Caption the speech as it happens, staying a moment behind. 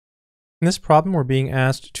In this problem, we're being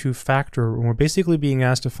asked to factor, and we're basically being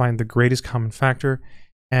asked to find the greatest common factor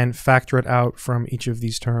and factor it out from each of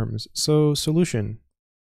these terms. So, solution.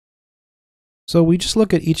 So we just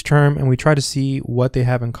look at each term and we try to see what they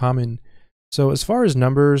have in common. So as far as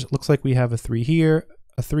numbers, it looks like we have a 3 here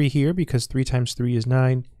because 3 times 3 is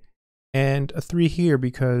 9, and a 3 here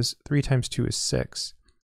because 3 times 2 is 6.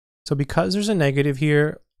 So because there's a negative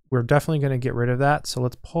here, we're definitely going to get rid of that. So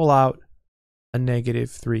let's pull out a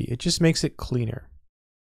 -3. It just makes it cleaner.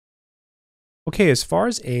 Okay, as far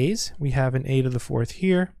as a's, we have an a to the 4th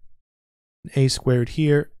here, an a squared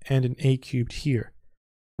here, and an a cubed here.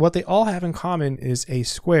 What they all have in common is a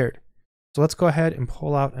squared. So let's go ahead and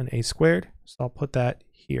pull out an a squared. So I'll put that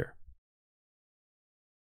here.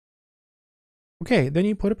 Okay, then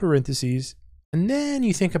you put a parentheses, and then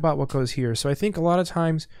you think about what goes here. So I think a lot of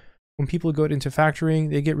times when people go into factoring,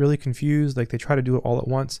 they get really confused, like they try to do it all at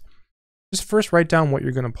once. Just first write down what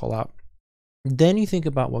you're going to pull out. Then you think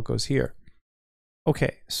about what goes here.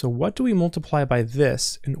 Okay, so what do we multiply by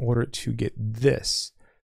this in order to get this?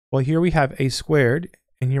 Well, here we have a squared,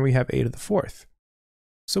 and here we have a to the 4th.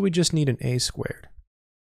 So we just need an a squared.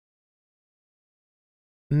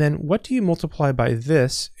 And then what do you multiply by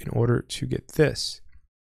this in order to get this?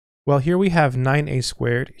 Well, here we have 9a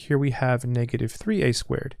squared, here we have -3a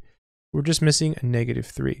squared. We're just missing a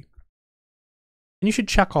 -3. And you should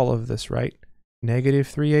check all of this, right?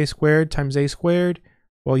 -3a squared times a squared.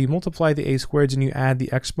 Well, you multiply the a squareds and you add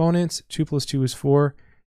the exponents. 2 plus 2 is 4,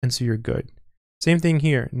 and so you're good. Same thing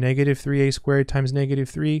here, -3a squared times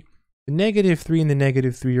 -3. The -3 and the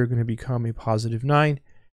 -3 are going to become a +9,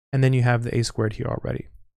 and then you have the a squared here already.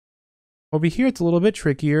 Over here, it's a little bit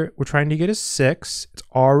trickier. We're trying to get a 6. It's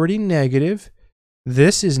already negative.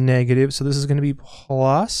 This is negative, so this is going to be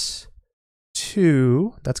 +2.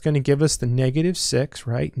 That's going to give us the -6,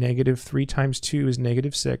 right? -3 times 2 is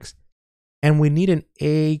 -6. And we need an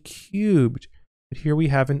a cubed. But here we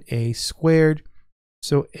have an a squared.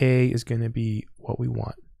 So a is going to be what we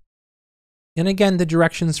want. And again, the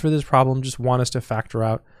directions for this problem just want us to factor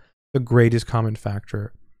out the greatest common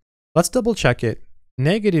factor. Let's double check it.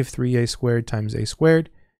 -3a squared times a squared.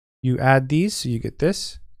 You add these, so you get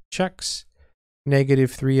this. Checks.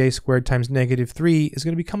 -3a squared times -3 is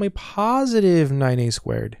going to become a +9a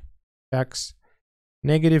squared. Checks.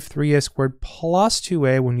 -3a squared plus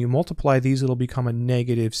 2a. When you multiply these, it'll become a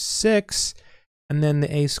 -6. And then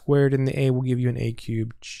the a squared and the a will give you an a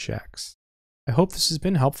cubed. Checks. I hope this has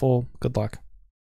been helpful. Good luck.